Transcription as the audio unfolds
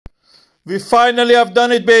We finally have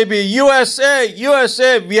done it, baby. USA,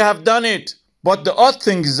 USA, we have done it. But the odd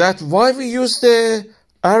thing is that why we use the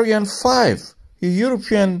Ariane 5, the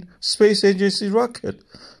European Space Agency rocket?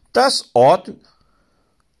 That's odd.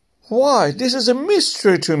 Why? This is a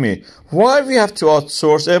mystery to me. Why we have to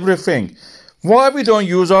outsource everything? Why we don't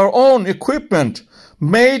use our own equipment?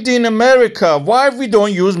 Made in America. Why we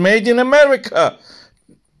don't use made in America?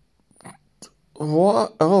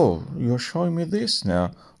 What? Oh, you're showing me this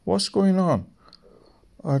now. What's going on?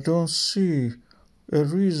 I don't see a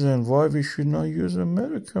reason why we should not use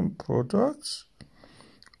American products.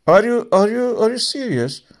 Are you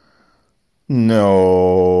serious?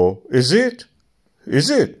 No. Is it? Is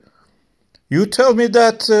it? You tell me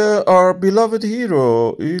that our beloved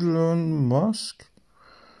hero, Elon Musk,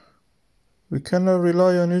 we cannot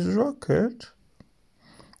rely on his rocket.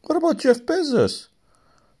 What about Jeff Bezos?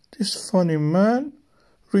 This funny man,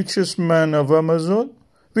 richest man of Amazon.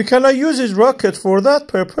 We cannot use his rocket for that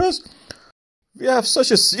purpose. We have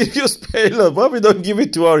such a serious payload. Why we don't give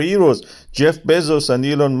it to our heroes, Jeff Bezos and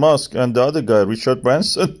Elon Musk and the other guy, Richard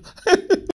Branson?